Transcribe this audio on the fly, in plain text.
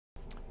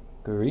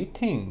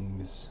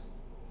Greetings!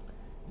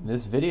 In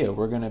this video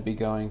we're going to be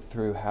going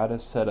through how to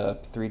set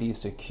up 3D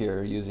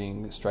Secure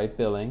using Stripe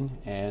Billing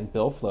and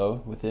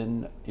Billflow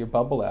within your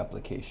Bubble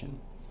application.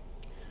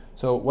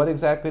 So what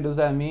exactly does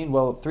that mean?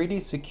 Well,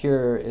 3D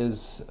Secure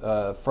is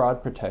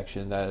fraud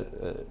protection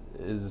that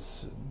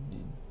is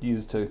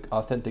used to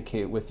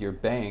authenticate with your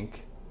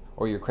bank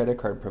or your credit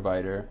card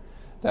provider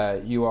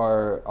that you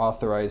are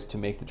authorized to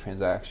make the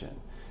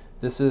transaction.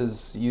 This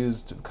is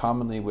used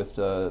commonly with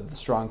the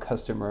strong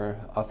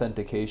customer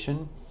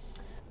authentication,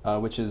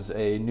 which is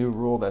a new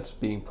rule that's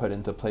being put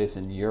into place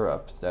in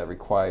Europe that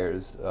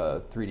requires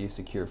 3D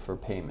Secure for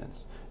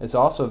payments. It's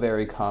also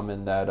very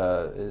common that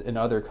in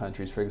other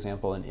countries, for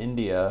example in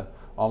India,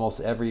 almost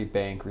every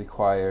bank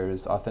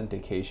requires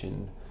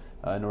authentication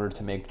in order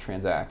to make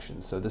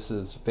transactions. So this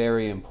is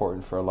very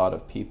important for a lot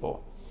of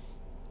people.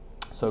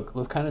 So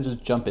let's kind of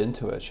just jump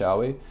into it, shall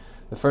we?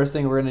 The first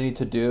thing we're going to need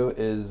to do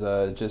is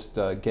just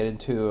get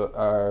into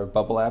our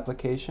Bubble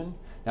application.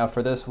 Now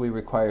for this we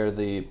require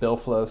the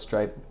Billflow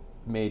Stripe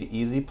Made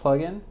Easy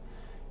plugin,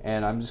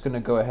 and I'm just going to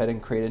go ahead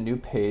and create a new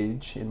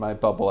page in my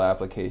Bubble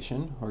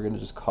application. We're going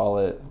to just call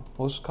it,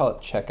 we'll just call it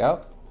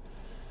Checkout.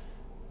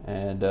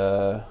 And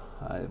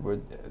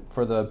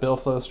for the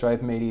Billflow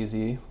Stripe Made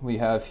Easy, we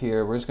have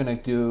here, we're just going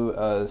to do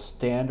a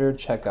standard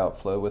checkout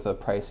flow with a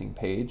pricing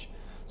page.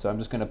 So I'm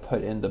just going to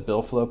put in the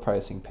Billflow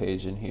pricing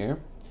page in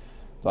here,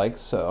 like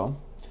so.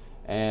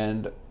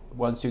 And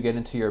once you get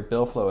into your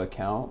Billflow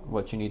account,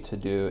 what you need to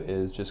do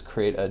is just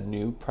create a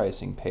new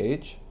pricing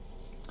page.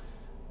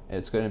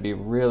 It's going to be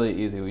really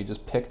easy. We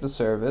just pick the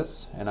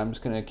service, and I'm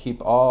just going to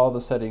keep all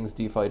the settings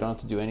default. You don't have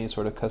to do any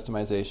sort of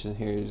customization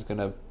here. You're just going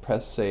to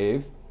press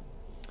save.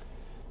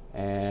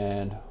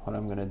 And what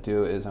I'm going to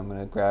do is I'm going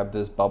to grab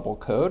this Bubble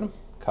code,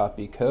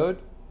 copy code.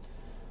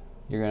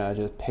 You're going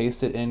to just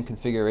paste it in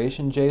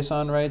configuration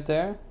JSON right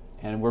there,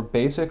 and we're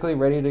basically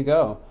ready to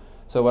go.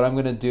 So what I'm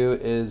going to do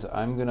is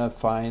I'm going to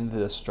find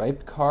the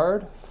Stripe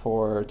card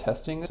for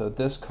testing. So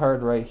this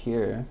card right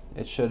here,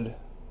 it should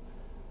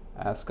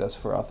ask us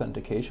for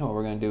authentication. What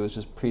we're going to do is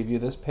just preview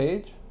this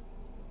page,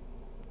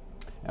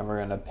 and we're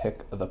going to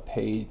pick the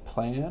paid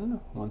plan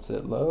once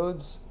it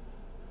loads.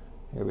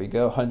 Here we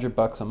go,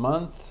 $100 a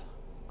month.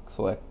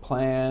 Select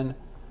plan,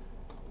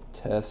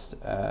 test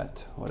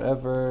at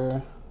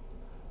whatever.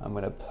 I'm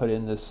going to put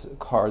in this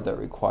card that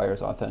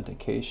requires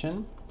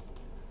authentication.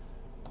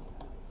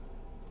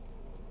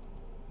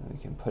 We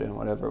can put in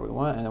whatever we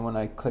want, and then when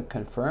I click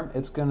confirm,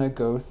 it's going to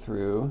go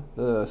through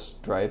the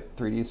Stripe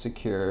 3D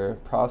Secure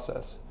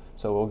process.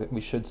 So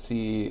we should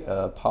see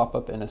a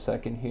pop-up in a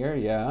second here,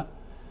 yeah.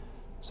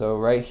 So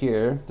right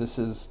here, this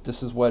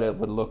is what it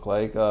would look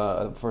like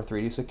for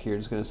 3D Secure.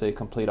 It's going to say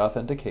complete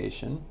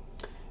authentication,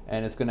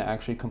 and it's going to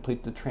actually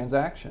complete the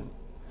transaction.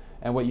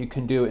 And what you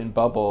can do in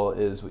Bubble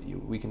is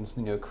we can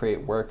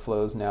create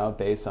workflows now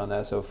based on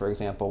that. So for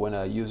example, when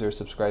a user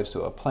subscribes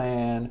to a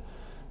plan,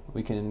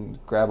 we can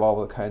grab all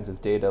the kinds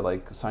of data,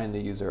 like sign the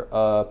user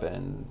up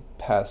and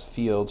pass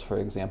fields. For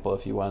example,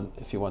 if you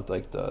want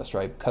like the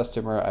Stripe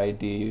customer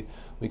ID,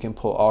 we can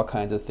pull all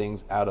kinds of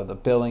things out of the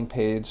billing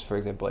page. For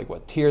example, like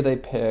what tier they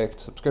picked,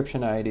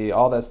 subscription ID,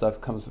 all that stuff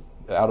comes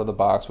out of the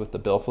box with the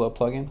Billflow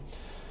plugin.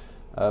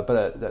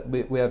 But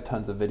we have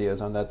tons of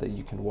videos on that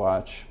you can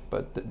watch.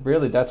 But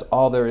really, that's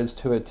all there is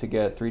to it to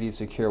get 3D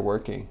Secure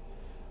working.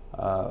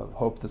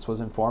 Hope this was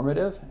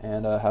informative,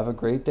 and have a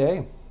great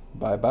day.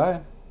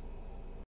 Bye-bye.